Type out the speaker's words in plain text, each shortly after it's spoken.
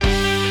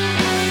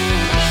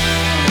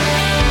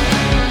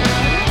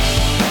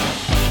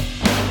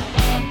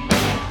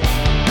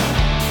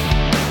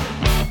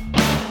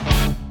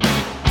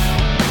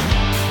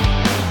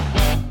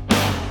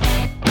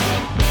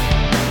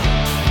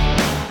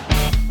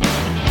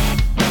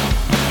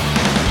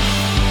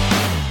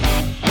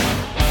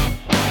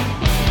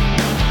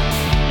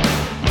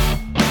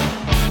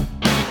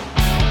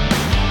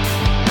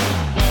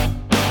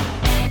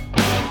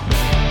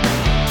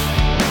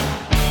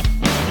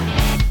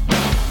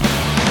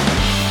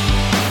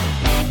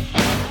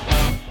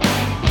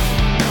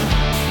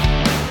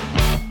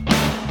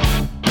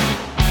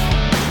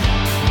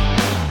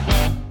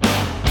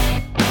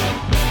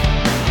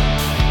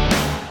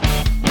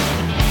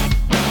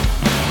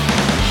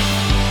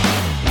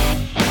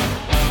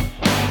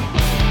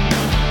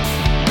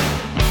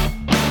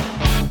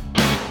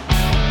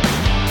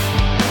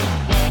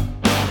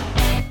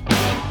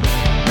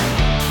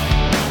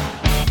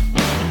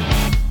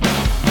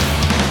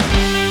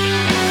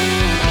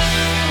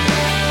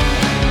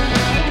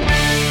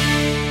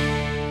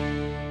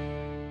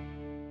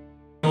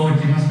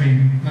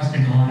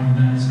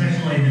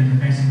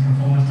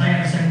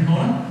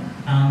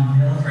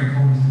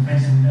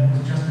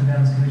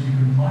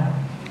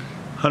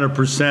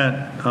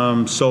100%.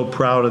 I'm so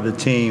proud of the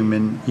team,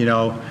 and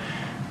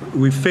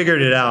we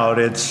figured it out.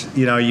 It's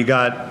you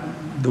got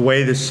the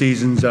way the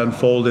season's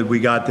unfolded. We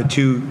got the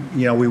two.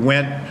 We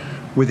went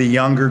with a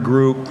younger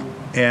group,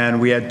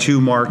 and we had two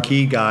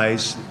marquee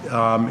guys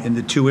in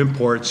the two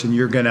imports, and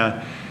you're going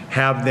to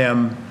have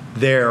them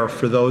there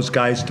for those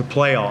guys to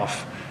play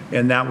off,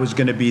 and that was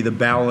going to be the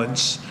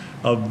balance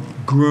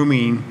of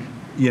grooming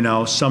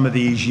some of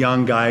these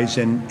young guys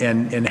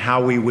and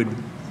how we would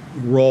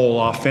roll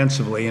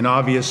offensively. And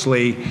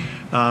obviously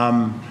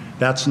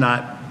that's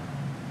not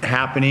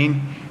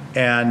happening,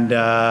 and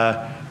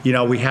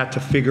we had to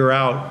figure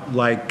out,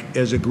 like,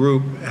 as a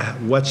group,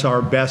 what's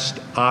our best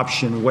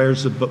option,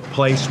 where's the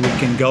place we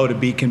can go to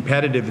be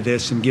competitive at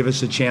this and give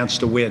us a chance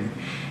to win.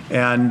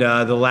 And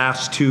the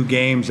last two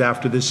games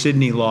after the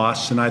Sydney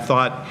loss, and I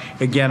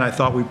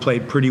thought we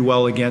played pretty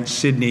well against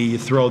Sydney. You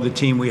throw the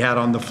team we had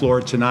on the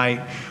floor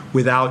tonight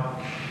without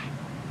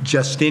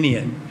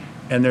Justinian,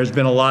 and there's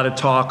been a lot of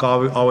talk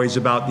always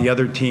about the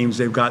other teams.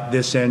 They've got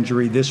this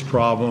injury, this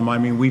problem. I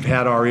mean, we've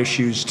had our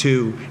issues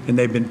too, and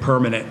they've been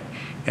permanent.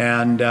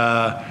 And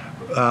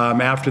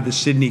after the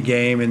Sydney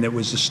game, and it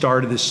was the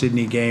start of the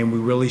Sydney game, we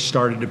really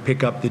started to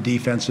pick up the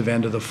defensive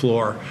end of the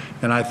floor.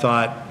 And I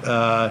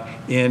thought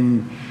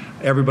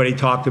everybody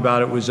talked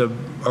about it was a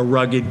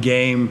rugged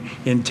game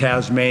in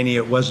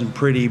Tasmania. It wasn't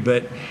pretty,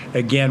 but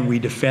again, we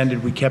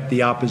defended. We kept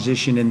the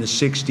opposition in the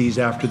 60s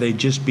after they'd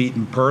just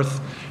beaten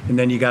Perth. And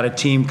then you got a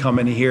team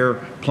coming here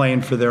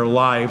playing for their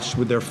lives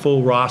with their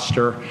full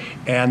roster,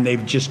 and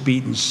they've just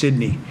beaten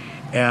Sydney.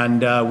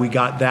 And we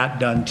got that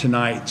done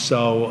tonight.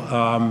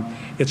 So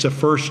it's a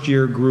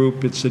first-year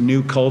group. It's a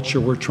new culture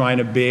we're trying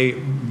to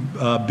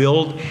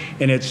build,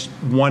 and it's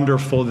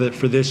wonderful that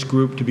for this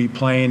group to be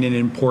playing in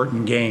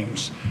important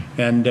games.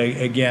 And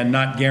again,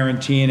 not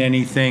guaranteeing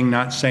anything,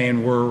 not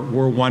saying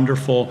we're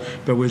wonderful,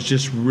 but was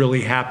just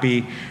really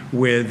happy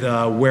with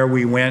where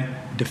we went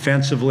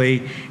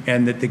defensively,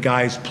 and that the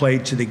guys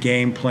played to the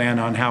game plan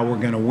on how we're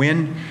going to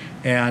win.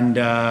 And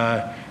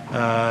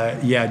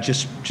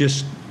just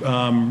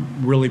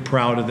really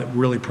proud of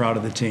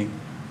the team.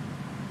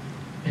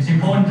 It's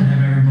important to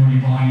have everybody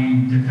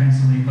buying in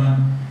defensively, but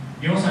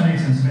you also need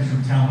some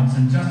special talents.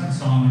 And Justin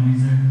Simon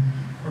is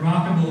a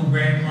remarkable,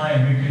 rare player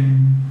who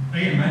can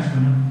be a match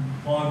winner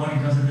by what he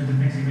does at the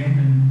defensive end,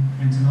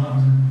 and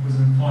tonight was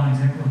a fine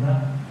example of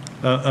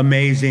that.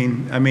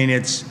 Amazing. I mean,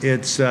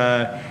 it's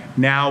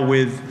now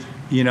with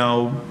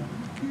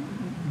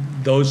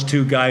those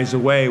two guys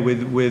away,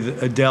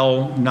 with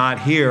Adele not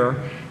here,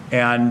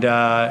 and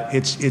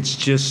it's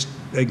just,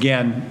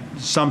 again,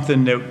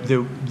 something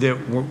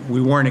that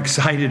we weren't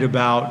excited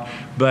about,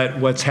 but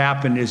what's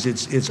happened is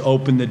it's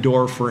opened the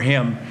door for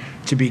him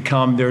to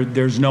become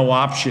there's no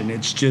option.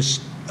 It's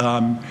just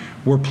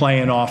we're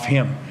playing off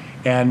him,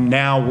 and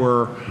now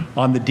we're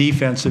on the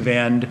defensive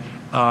end.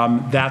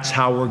 That's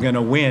how we're going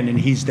to win, and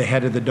he's the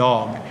head of the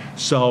dog.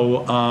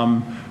 So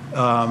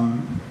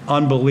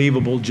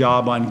unbelievable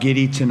job on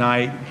Giddy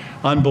tonight.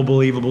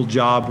 Unbelievable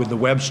job with the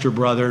Webster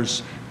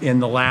brothers in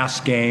the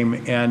last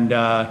game, and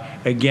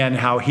again,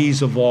 how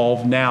he's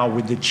evolved now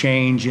with the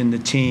change in the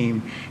team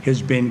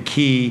has been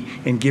key,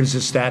 and gives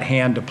us that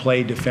hand to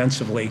play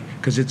defensively,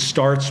 because it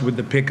starts with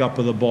the pickup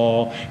of the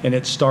ball, and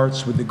it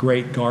starts with the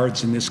great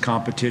guards in this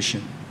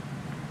competition.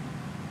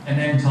 And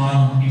then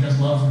Tyler, he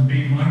just loves the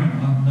big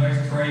moment.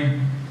 Those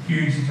three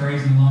huge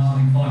threes in the last,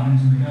 5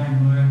 minutes of the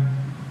game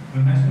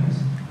were match winners.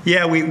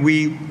 Yeah,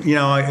 we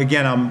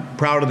again, I'm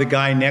proud of the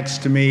guy next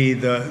to me,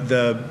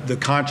 the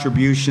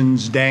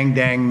contributions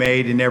Dang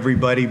made, and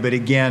everybody. But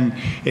again,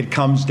 it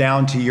comes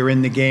down to you're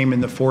in the game in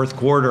the fourth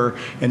quarter,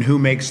 and who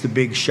makes the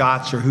big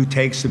shots or who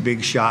takes the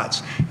big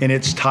shots. And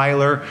it's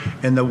Tyler,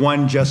 and the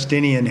one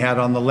Justinian had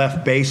on the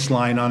left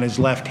baseline on his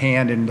left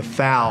hand in the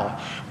foul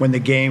when the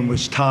game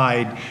was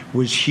tied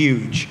was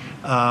huge.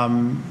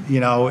 And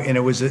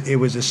it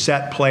was a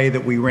set play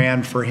that we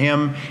ran for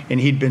him, and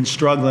he'd been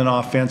struggling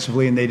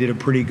offensively, and they did a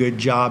pretty good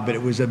job, but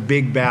it was a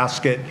big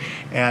basket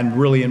and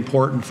really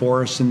important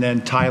for us. And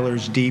then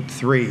Tyler's deep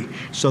three.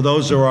 So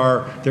those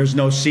are there's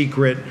no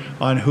secret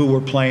on who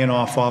we're playing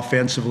off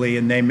offensively,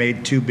 and they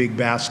made two big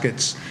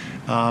baskets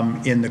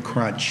in the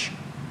crunch.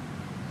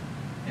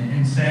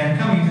 And Sam,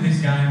 coming into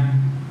this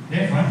game,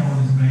 their front court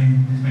has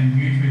been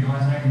huge with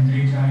Isaac and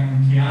DJ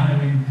and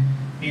Keanu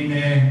in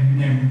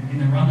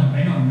the run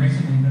they've been on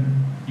recently, but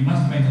you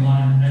must have been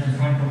delighted as a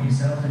front court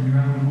yourself that you're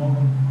able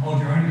to hold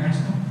your own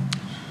against them.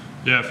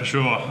 Yeah, for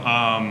sure.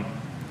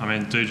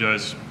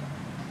 DJ's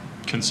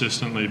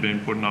consistently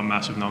been putting up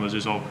massive numbers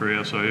his whole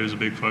career, so he was a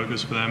big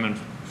focus for them and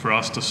for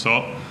us to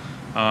stop.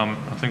 I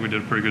think we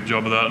did a pretty good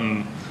job of that,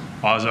 and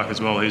Isaac as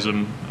well, he's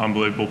an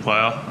unbelievable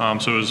player.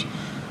 So it was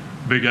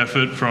a big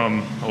effort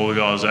from all the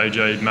guys,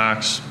 AJ,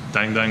 Max,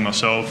 Dang,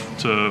 myself,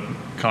 to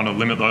kind of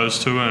limit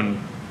those two, and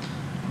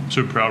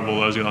super proud of all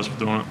those guys for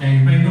doing it. Yeah,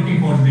 you've been looking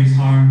forward to these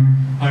home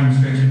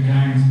stretch of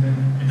games,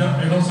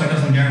 but it also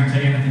doesn't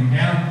guarantee anything.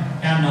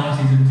 How nice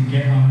is it to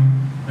get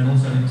home, but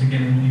also to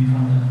get in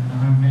front of the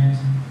home fans?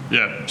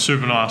 Yeah,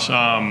 super nice.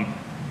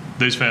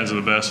 these fans are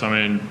the best.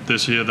 I mean,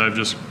 this year they've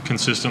just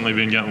consistently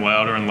been getting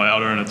louder and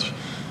louder, and it's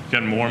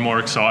getting more and more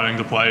exciting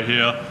to play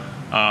here.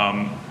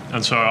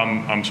 And so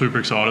I'm super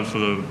excited for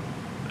the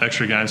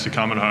extra games to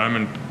come at home,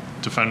 and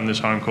defending this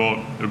home court,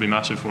 it'll be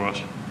massive for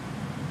us.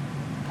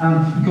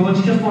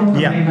 Gorge, just one from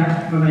me,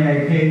 Matt, from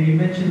AAP. You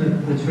mentioned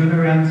the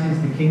turnaround since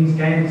the Kings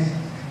games.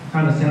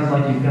 Kind of sounds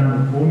like you've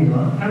done a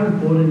formula. How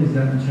important is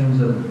that in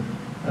terms of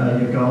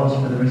your goals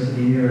for the rest of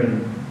the year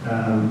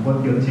and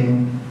what your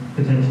team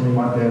potentially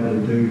might be able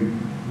to do,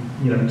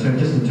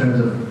 just in terms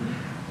of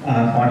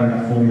finding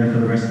that formula for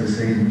the rest of the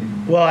season?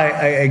 Well,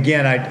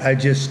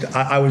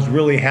 I was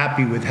really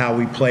happy with how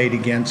we played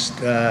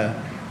against.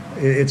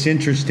 It's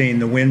interesting,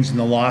 the wins and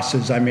the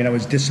losses. I mean, I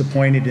was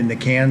disappointed in the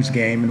Cairns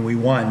game, and we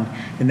won.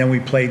 And then we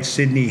played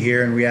Sydney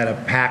here, and we had a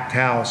packed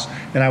house,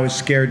 and I was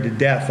scared to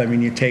death. I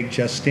mean, you take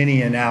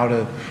Justinian out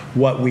of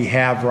what we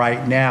have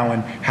right now,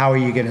 and how are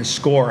you going to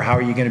score? How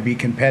are you going to be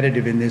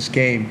competitive in this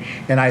game?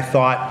 And I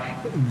thought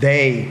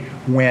they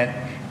went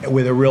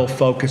with a real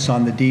focus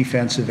on the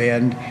defensive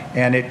end,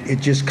 and it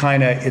just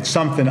kind of, it's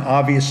something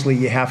obviously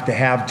you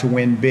have to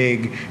win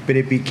big, but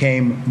it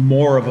became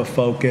more of a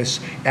focus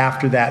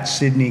after that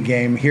Sydney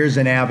game. Here's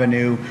an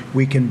avenue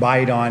we can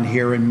bite on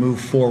here and move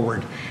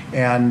forward.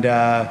 And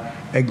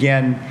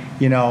again,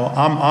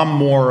 I'm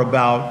more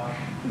about,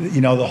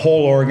 the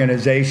whole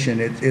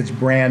organization. It's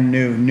brand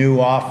new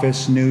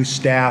office, new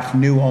staff,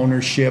 new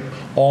ownership,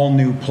 all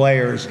new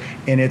players,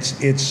 and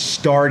it's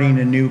starting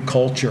a new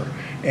culture.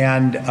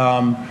 And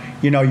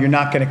you're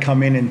not going to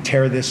come in and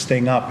tear this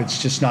thing up. It's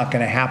just not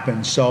going to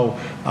happen. So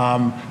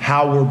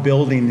how we're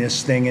building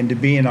this thing, and to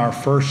be in our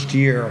first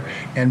year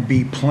and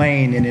be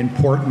playing in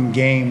important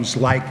games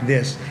like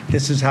this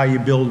is how you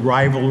build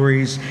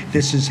rivalries.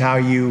 This is how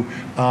you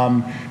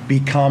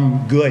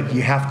become good.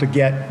 You have to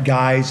get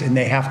guys, and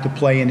they have to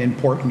play in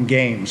important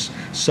games.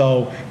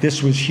 So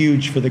this was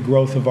huge for the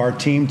growth of our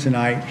team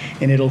tonight,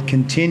 and it'll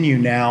continue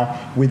now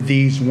with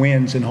these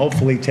wins and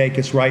hopefully take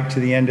us right to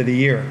the end of the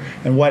year.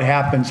 And what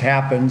happens.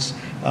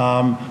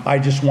 I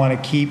just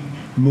want to keep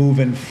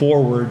moving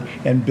forward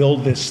and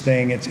build this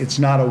thing. It's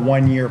not a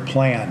one-year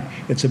plan.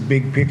 It's a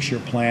big picture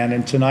plan,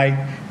 and tonight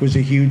was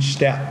a huge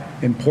step.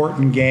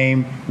 Important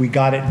game. We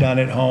got it done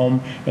at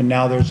home, and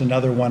now there's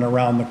another one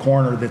around the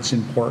corner that's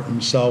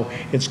important. So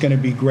it's going to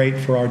be great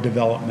for our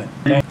development.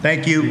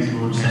 Thank you.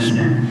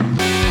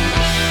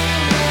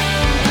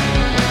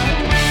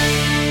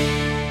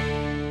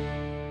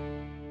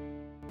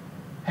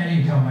 How do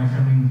you come away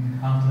feeling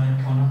after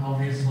that, Connor?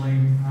 Obviously,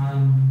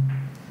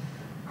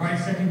 great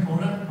second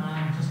quarter.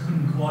 Just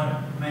couldn't quite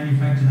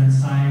manufacture that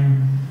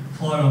same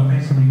flow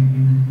offensively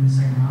in the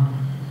second half.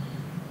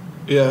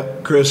 Yeah,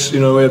 Chris, we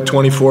have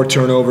 24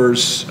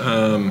 turnovers.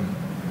 In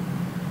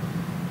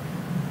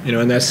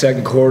that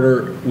second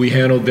quarter, we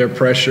handled their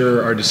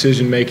pressure, our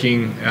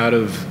decision-making out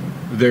of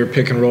their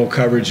pick-and-roll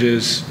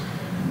coverages.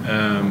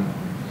 It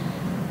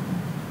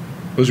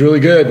was really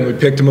good, and we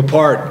picked them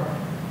apart.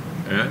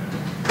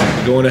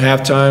 Going to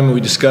halftime, we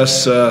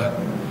discuss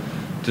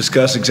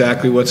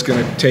exactly what's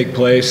going to take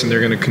place, and they're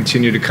going to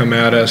continue to come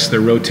at us.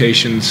 Their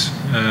rotations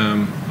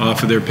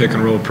off of their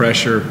pick-and-roll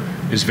pressure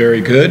is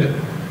very good.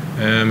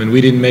 And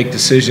we didn't make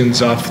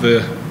decisions off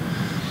the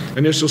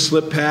initial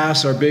slip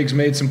pass. Our bigs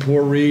made some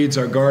poor reads.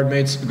 Our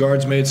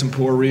guards made some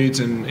poor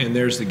reads, and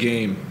there's the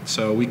game.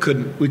 So we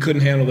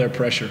couldn't handle their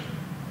pressure.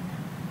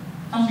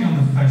 Touching on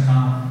the first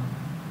half,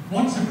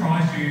 what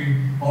surprised you,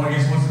 or I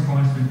guess what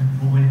surprised the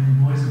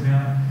boys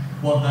about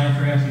what they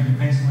threw at you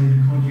defensively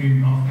that caught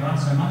you off guard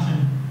so much,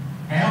 and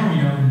how were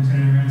you able to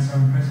turn it around so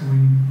impressively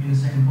in the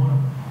second quarter?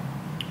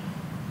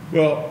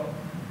 Well,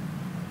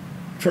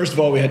 first of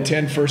all, we had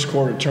 10 first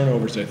quarter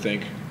turnovers, I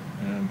think,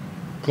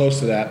 close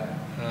to that.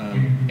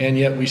 And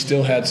yet we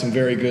still had some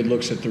very good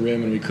looks at the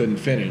rim, and we couldn't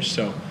finish.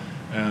 So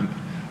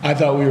I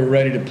thought we were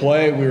ready to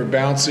play. We were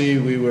bouncy.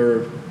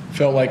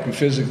 Felt like we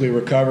physically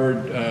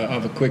recovered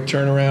of a quick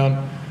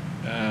turnaround.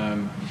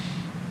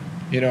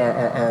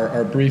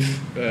 Our brief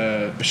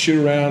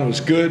shoot-around was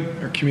good.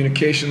 Our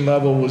communication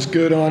level was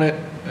good on it.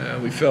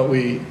 We felt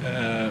we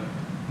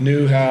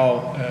knew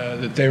how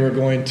that they were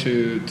going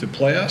to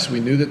play us. We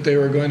knew that they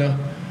were going to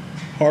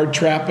hard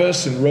trap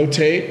us and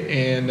rotate,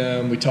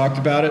 and we talked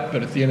about it,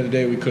 but at the end of the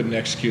day, we couldn't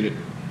execute it.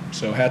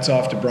 So hats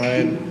off to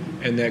Brian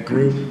and that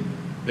group.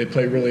 They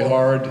play really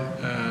hard.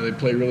 They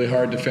play really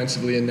hard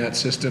defensively in that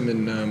system,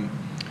 and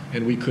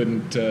we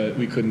couldn't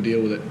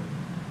deal with it.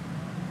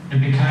 It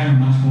became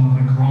much more of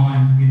a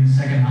grind in the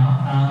second half.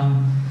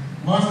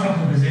 Last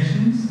couple of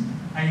possessions,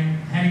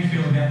 how do you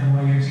feel about the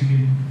way you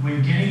executed? Were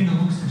you getting the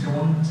looks that you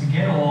wanted to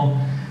get, or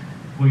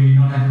were you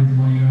not happy with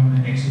the way you were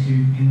able to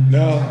execute in the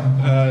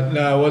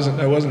No, I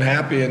wasn't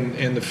happy,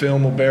 and the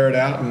film will bear it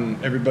out,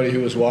 and everybody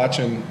who was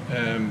watching,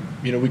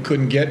 we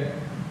couldn't get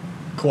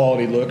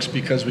quality looks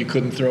because we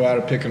couldn't throw out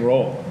a pick and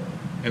roll,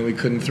 and we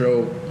couldn't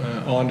throw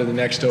onto the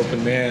next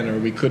open man, or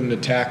we couldn't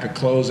attack a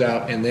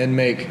closeout and then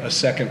make a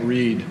second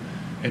read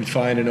and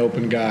find an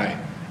open guy,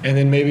 and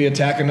then maybe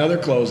attack another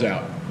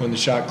closeout when the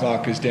shot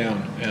clock is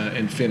down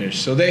and finish.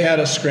 So they had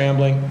us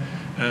scrambling,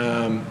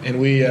 and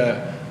we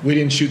we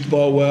didn't shoot the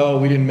ball well.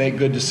 We didn't make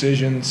good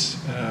decisions.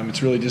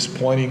 It's really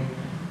disappointing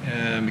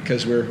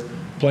because we're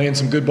playing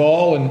some good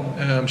ball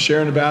and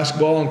sharing the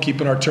basketball and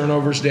keeping our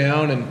turnovers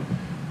down.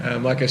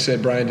 And like I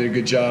said, Brian did a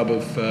good job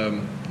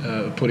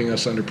of putting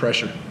us under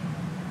pressure.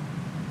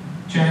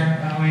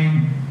 Jack, I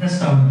mean, let's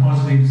start with the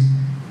positives.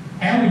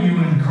 How were you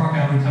and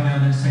Crocker would come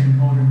out in that second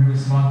quarter and really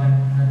survive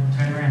that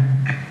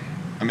turnaround?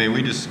 I mean,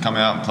 we just come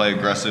out and play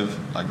aggressive.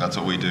 Like, that's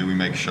what we do. We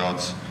make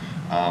shots.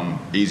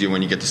 Easier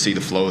when you get to see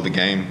the flow of the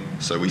game.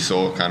 So we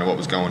saw kind of what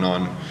was going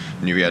on,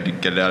 knew we had to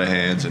get it out of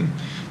hands, and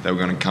they were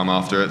going to come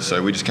after it.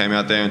 So we just came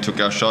out there and took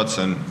our shots,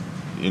 and,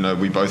 you know,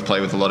 we both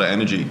play with a lot of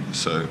energy.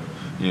 So,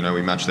 you know,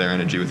 we matched their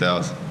energy with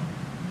ours.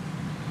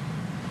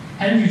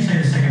 How did you see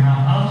the second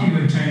half? After you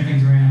had turned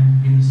things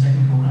around in the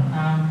second quarter,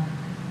 how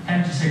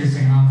did you see the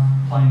second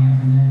half playing out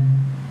from there?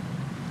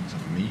 Is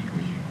that for me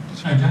or you?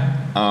 No,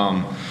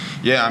 Jack.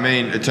 Yeah, I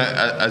mean,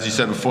 as you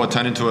said before, it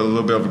turned into a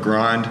little bit of a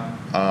grind.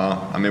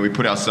 I mean, we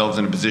put ourselves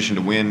in a position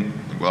to win.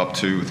 We're up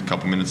 2 with a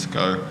couple minutes to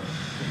go.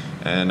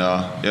 And,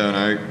 yeah, you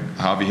know,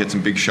 Harvey hit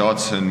some big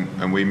shots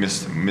and we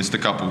missed a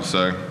couple.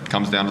 So it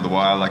comes down to the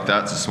wire like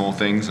that. It's the small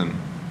things. And,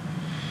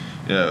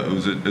 yeah, it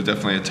was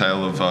definitely a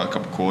tale of a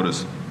couple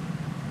quarters.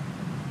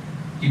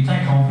 You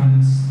take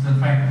confidence, the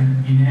fact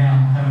that you now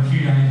have a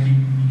few days, you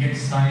get to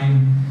stay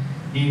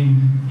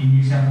in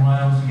New South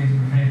Wales, you get to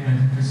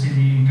prepare for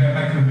Sydney and go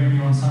back to a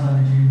venue on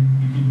Sunday that you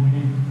did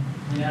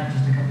win out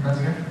just a couple of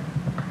days ago?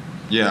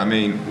 Yeah, I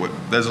mean,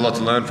 there's a lot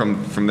to learn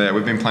from there.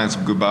 We've been playing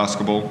some good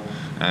basketball,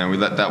 and we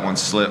let that one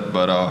slip.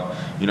 But,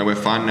 you know, we're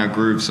finding our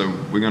groove, so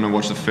we're going to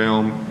watch the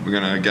film. We're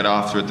going to get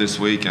after it this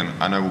week, and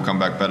I know we'll come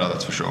back better,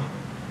 that's for sure.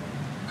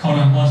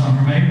 Connor, last one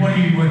from me. What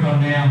do you work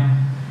on now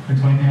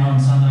between now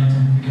and Sunday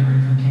to get ready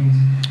for the Kings?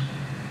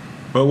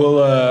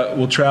 Well,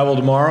 we'll travel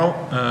tomorrow,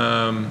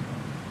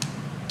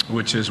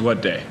 which is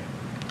what day?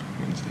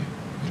 Wednesday.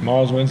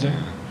 Tomorrow's Wednesday?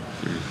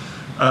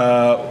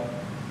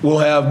 We'll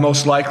have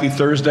most likely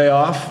Thursday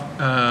off,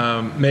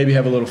 maybe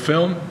have a little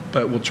film,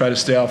 but we'll try to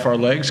stay off our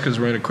legs because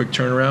we're in a quick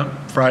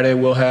turnaround. Friday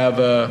we'll have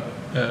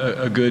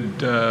a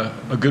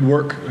good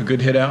work, a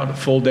good hit out, a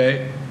full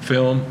day,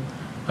 film,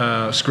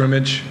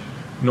 scrimmage,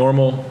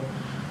 normal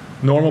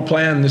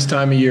plan this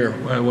time of year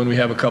when we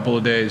have a couple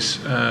of days.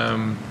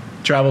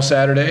 Travel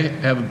Saturday,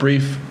 have a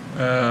brief,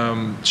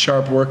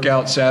 sharp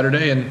workout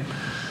Saturday,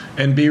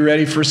 and be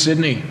ready for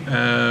Sydney.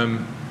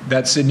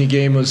 That Sydney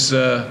game was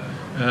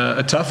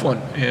a tough one,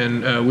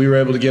 and we were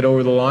able to get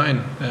over the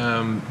line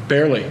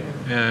barely.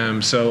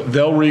 So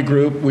they'll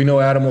regroup. We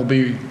know Adam will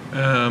be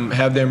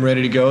have them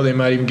ready to go. They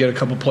might even get a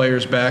couple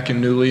players back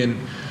in Newly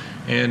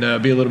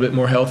and be a little bit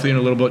more healthy and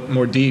a little bit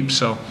more deep.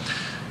 So,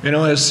 you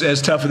know,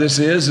 as tough as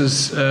this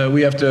is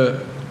we have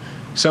to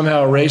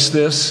somehow erase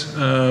this,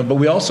 but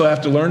we also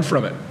have to learn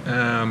from it.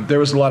 There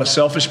was a lot of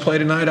selfish play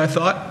tonight, I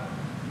thought.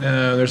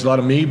 There's a lot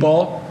of me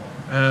ball.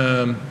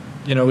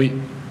 You know,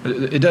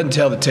 it doesn't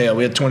tell the tale.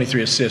 We had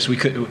 23 assists.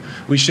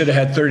 We should have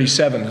had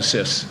 37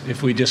 assists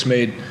if we just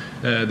made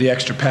the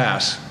extra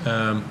pass.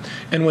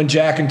 And when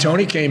Jack and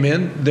Tony came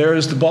in,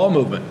 there's the ball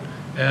movement,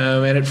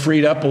 and it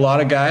freed up a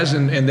lot of guys,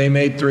 and they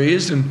made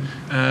threes.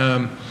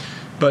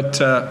 But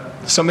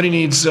somebody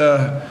needs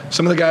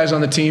some of the guys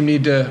on the team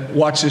need to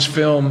watch this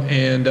film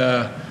and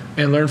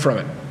learn from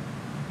it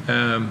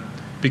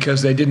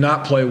because they did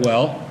not play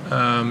well,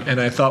 and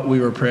I thought we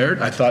were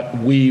prepared. I thought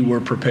we were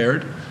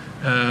prepared.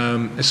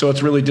 So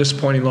it's a really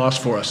disappointing loss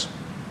for us.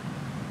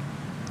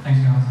 Thanks,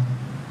 guys.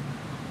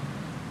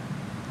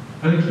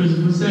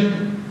 Was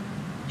that,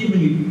 given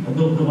you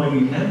the way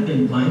you have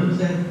been playing, was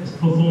that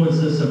performance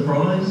a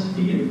surprise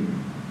for you?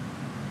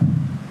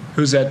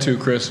 Who's that to,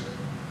 Chris?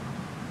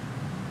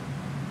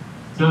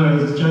 No,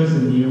 it's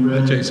Jason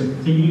here.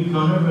 Jason. To you,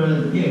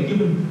 Connor,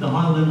 given the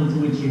high level to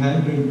which you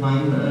have been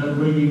playing,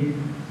 were you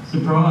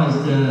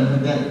surprised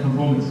at that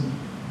performance?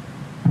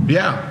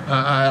 Yeah,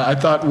 I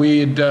thought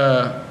we'd,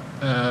 for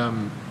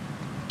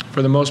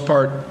the most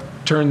part,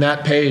 turned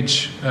that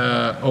page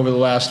over the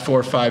last 4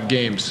 or 5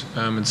 games,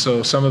 and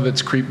so some of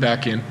it's creeped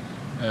back in.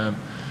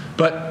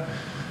 But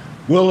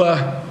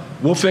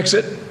we'll fix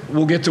it.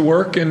 We'll get to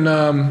work, and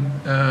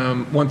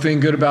one thing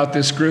good about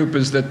this group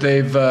is that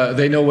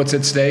they know what's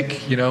at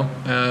stake, you know,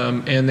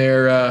 and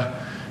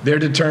they're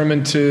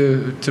determined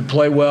to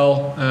play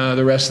well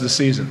the rest of the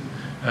season.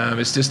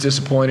 It's just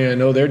disappointing. I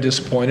know they're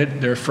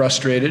disappointed. They're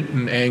frustrated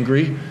and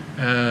angry,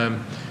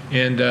 and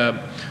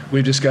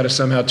we've just got to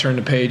somehow turn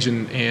the page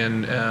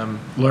and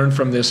learn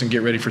from this and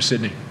get ready for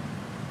Sydney.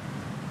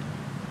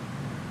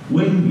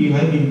 When you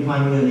have been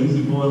playing that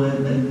easy ball,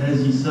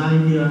 as you say,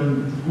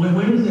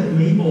 where does that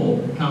me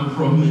ball come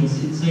from? It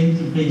seems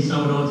to be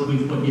so at odds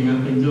with what you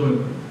have been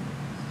doing.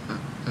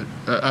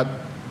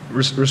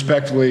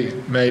 Respectfully,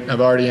 mate,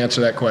 I've already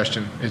answered that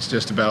question. It's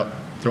just about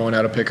throwing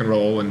out a pick and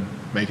roll and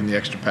making the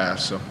extra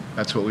pass. So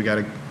that's what we got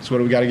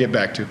to get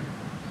back to.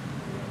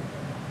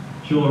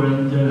 Sure,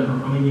 and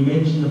I mean, you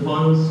mentioned the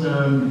finals.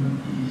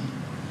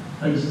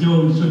 Are you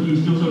still sort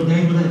of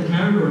dangle that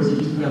carrot, or is it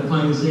just about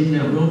playing the season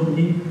out well from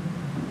here?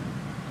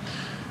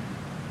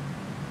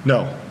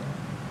 No.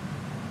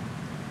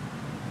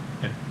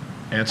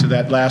 answered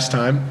that last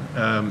time.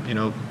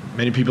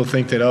 Many people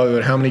think that,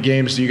 oh, how many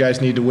games do you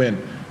guys need to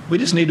win? We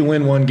just need to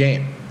win one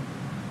game,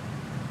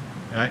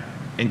 right?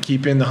 And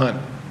keep in the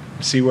hunt,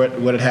 see what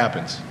it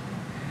happens.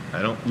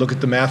 I don't look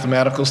at the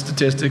mathematical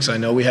statistics. I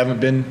know we haven't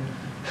been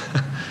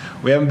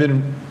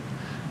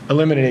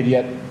eliminated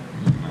yet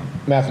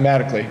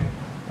mathematically,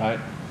 right?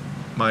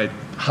 My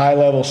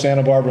high-level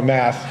Santa Barbara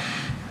math.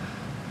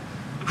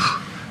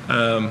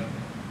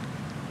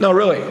 No,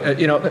 really,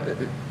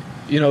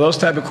 those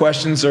type of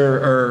questions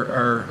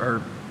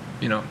are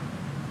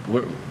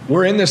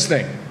we're in this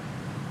thing.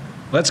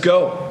 Let's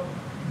go.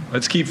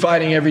 Let's keep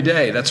fighting every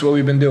day. That's what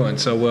we've been doing.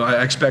 So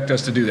I expect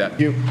us to do that.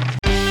 Thank you.